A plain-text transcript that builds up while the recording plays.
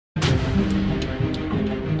Hello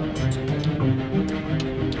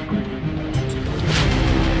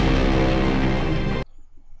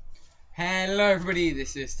everybody,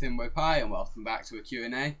 this is Timboypi and welcome back to a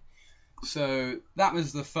Q&A. So that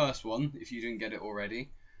was the first one, if you didn't get it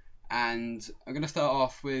already. And I'm going to start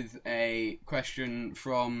off with a question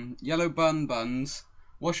from Yellow Bun Buns.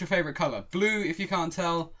 What's your favourite colour? Blue, if you can't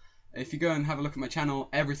tell. If you go and have a look at my channel,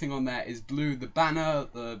 everything on there is blue. The banner,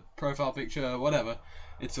 the profile picture, whatever,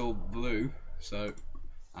 it's all blue. So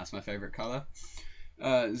that's my favourite colour.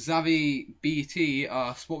 Zavi BT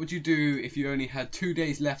asks, what would you do if you only had 2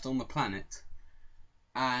 days left on the planet?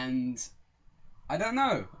 And I don't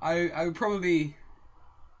know. I would probably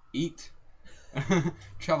eat,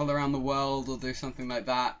 travel around the world, or do something like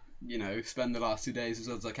that. You know, spend the last 2 days as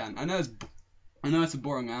well as I can. I know it's a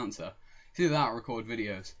boring answer. It's either that or record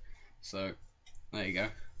videos. So there you go.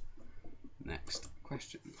 Next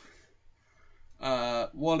question.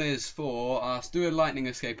 What is for asks, do a lightning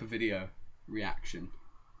escape a video reaction.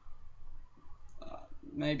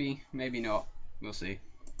 Maybe not. We'll see.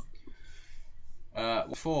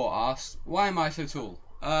 For asks, why am I so tall?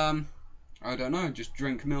 I don't know. Just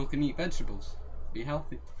drink milk and eat vegetables. Be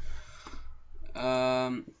healthy.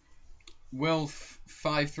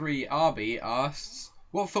 Wilf53RB asks,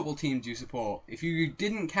 what football team do you support? If you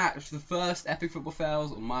didn't catch the first Epic Football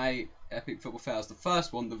Fails, or my Epic Football Fails, the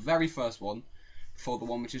first one, the very first one, before the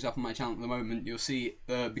one which is up on my channel at the moment, you'll see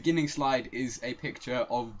the beginning slide is a picture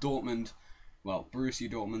of Dortmund, well,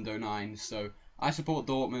 Borussia Dortmund 09, so I support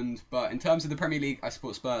Dortmund, but in terms of the Premier League, I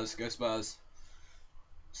support Spurs. Go Spurs.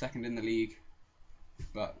 Second in the league.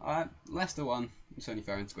 But Leicester won. It's only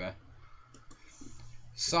fair and square.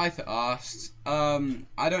 Scyther asked,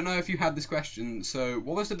 I don't know if you had this question, so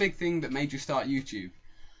what was the big thing that made you start YouTube?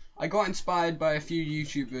 I got inspired by a few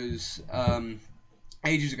YouTubers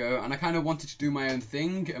ages ago, and I kind of wanted to do my own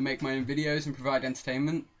thing and make my own videos and provide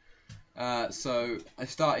entertainment. So I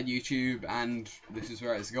started YouTube, and this is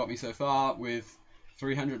where it's got me so far with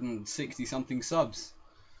 360 something subs.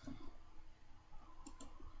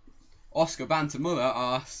 Oscar Bantamula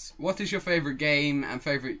asks, what is your favourite game and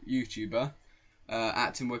favourite YouTuber?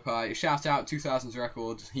 At Timboypi, shout out 2000s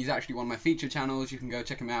Records. He's actually one of my feature channels. You can go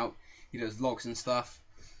check him out. He does vlogs and stuff.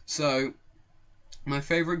 So my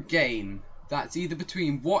favourite game, that's either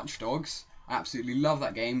between Watch Dogs, absolutely love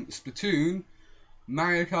that game, Splatoon,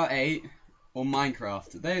 Mario Kart 8, or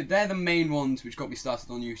Minecraft. They're the main ones which got me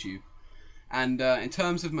started on YouTube. And in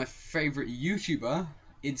terms of my favourite YouTuber,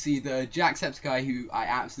 it's either Jacksepticeye, who I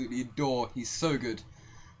absolutely adore. He's so good.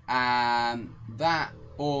 That,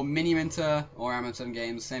 or Miniminter, or Amazon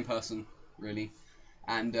Games, same person, really.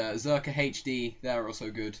 And Zerka HD, they're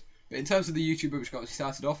also good. But in terms of the YouTuber which got me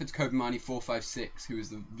started off, it's Kobamani456, who was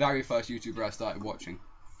the very first YouTuber I started watching.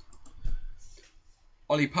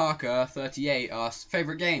 Ollie Parker 38 asks,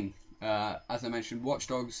 favourite game? As I mentioned, Watch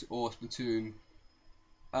Dogs or Splatoon.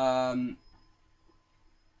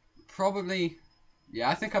 Probably, yeah,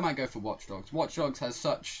 I think I might go for Watch Dogs. Watch Dogs has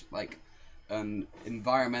such like an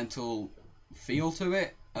environmental feel to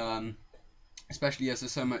it, especially as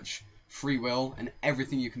there's so much free will and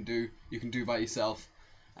everything you can do by yourself,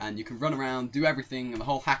 and you can run around, do everything, and the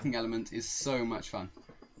whole hacking element is so much fun.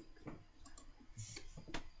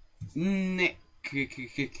 Nick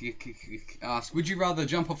asks, would you rather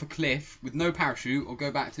jump off a cliff with no parachute or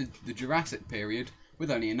go back to the Jurassic period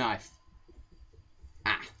with only a knife?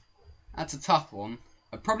 That's a tough one.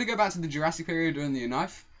 I'd probably go back to the Jurassic period with only a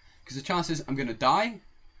knife, because the chances I'm going to die,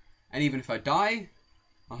 and even if I die,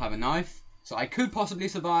 I'll have a knife, so I could possibly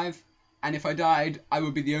survive, and if I died, I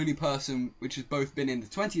would be the only person which has both been in the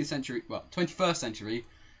 20th century, well, 21st century,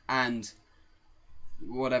 and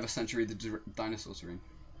whatever century the dinosaurs are in.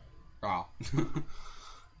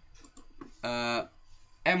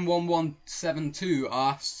 M1172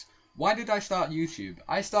 asks, why did I start YouTube?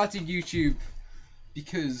 I started YouTube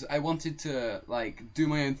because I wanted to like do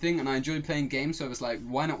my own thing, and I enjoyed playing games, so I was like,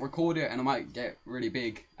 why not record it, and I might get really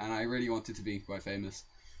big, and I really wanted to be quite famous.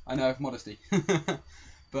 I know, modesty.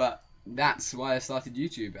 But that's why I started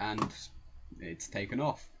YouTube, and it's taken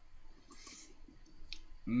off.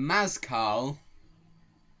 Mazkal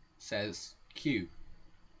says Q.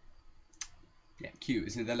 Yeah, Q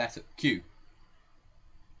is in the letter Q.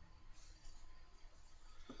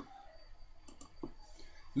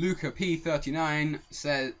 Luca P39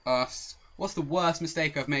 asks, what's the worst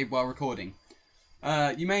mistake I've made while recording?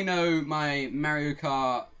 You may know my Mario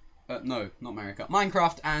Kart, no, not Mario Kart,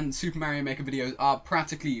 Minecraft and Super Mario Maker videos are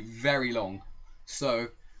practically very long. So,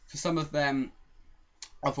 for some of them,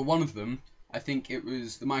 or for one of them, I think it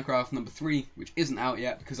was the Minecraft number 3, which isn't out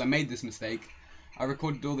yet because I made this mistake. I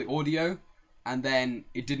recorded all the audio, and then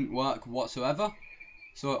it didn't work whatsoever.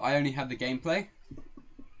 So I only had the gameplay.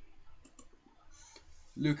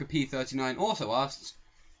 Luca P39 also asks,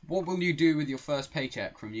 what will you do with your first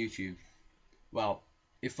paycheck from YouTube? Well,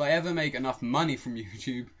 if I ever make enough money from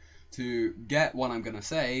YouTube to get what I'm going to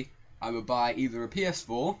say, I would buy either a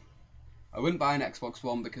PS4. I wouldn't buy an Xbox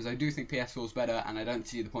One because I do think PS4 is better and I don't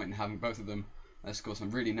see the point in having both of them. Unless, of course,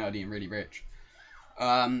 I'm really nerdy and really rich.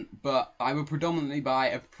 But I would predominantly buy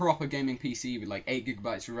a proper gaming PC with like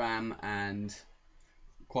 8GB of RAM and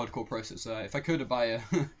quad-core processor. If I could, I'd buy a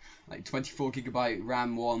like 24GB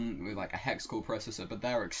RAM one with like a hex-core processor, but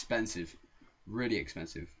they're expensive, really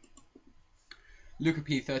expensive. Luca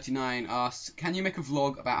P39 asks, can you make a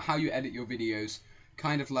vlog about how you edit your videos,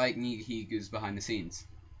 kind of like Nigahiga's behind the scenes?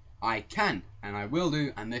 I can, and I will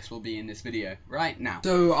do, and this will be in this video right now.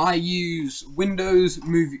 So I use Windows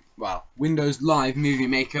Live Movie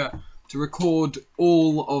Maker to record to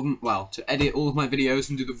edit all of my videos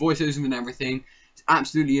and do the voiceovers and everything. It's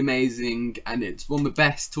absolutely amazing, and it's one of the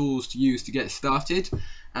best tools to use to get started.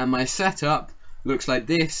 And my setup looks like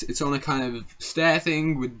this. It's on a kind of stair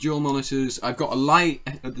thing with dual monitors. I've got a light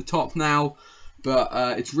at the top now,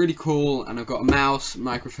 but it's really cool, and I've got a mouse,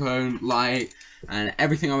 microphone, light, and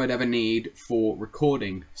everything I would ever need for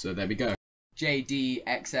recording. So there we go.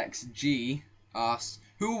 JDXXG asks,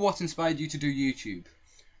 who or what inspired you to do YouTube?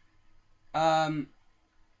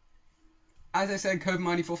 As I said,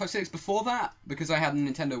 CodeMiney456. Before that, because I had a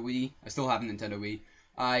Nintendo Wii, I still have a Nintendo Wii,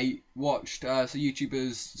 I watched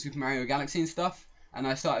YouTubers Super Mario Galaxy and stuff, and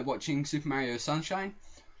I started watching Super Mario Sunshine,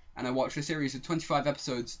 and I watched a series of 25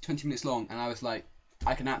 episodes, 20 minutes long, and I was like,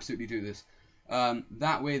 I can absolutely do this.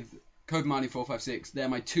 That with CodeMiney456, they're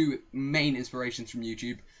my two main inspirations from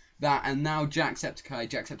YouTube. That, and now Jacksepticeye.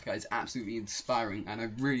 Jacksepticeye is absolutely inspiring, and I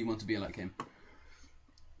really want to be like him.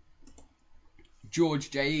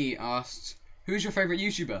 George JE asks, who's your favourite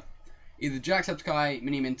YouTuber? Either Jacksepticeye,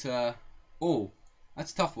 Miniminter, or...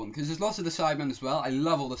 That's a tough one, because there's lots of the Sidemen as well. I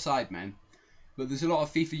love all the Sidemen. But there's a lot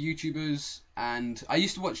of FIFA YouTubers, and I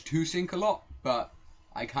used to watch 2Sync a lot, but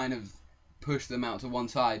I kind of pushed them out to one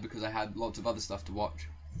side because I had lots of other stuff to watch.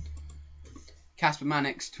 Casper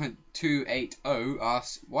Mannix 280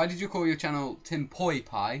 asks, why did you call your channel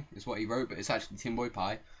Timboypi? Is what he wrote, but it's actually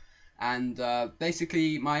Timboypi. And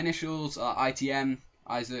basically my initials are ITM,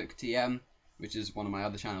 Isaac TM, which is one of my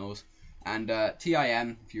other channels, and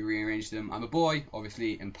TIM, if you rearrange them. I'm a boy,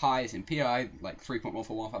 obviously, and pi is in PI, like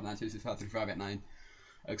 3.14159265589,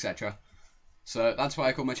 etc. So that's why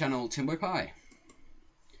I call my channel Timboypi.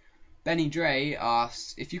 Benny Dre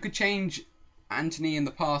asks, if you could change Anthony in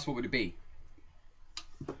the past, what would it be?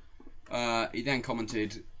 He then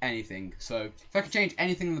commented, anything. So if I could change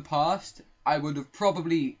anything in the past, I would have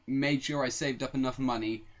probably made sure I saved up enough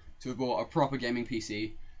money to have bought a proper gaming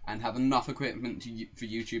PC and have enough equipment for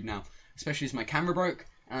YouTube now. Especially as my camera broke,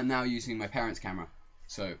 and I'm now using my parents' camera.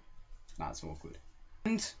 So that's awkward.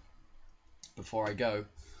 And before I go,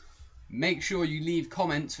 make sure you leave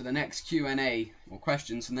comments for the next Q&A, or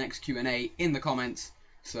questions for the next Q&A in the comments,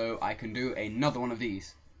 so I can do another one of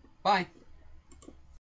these. Bye!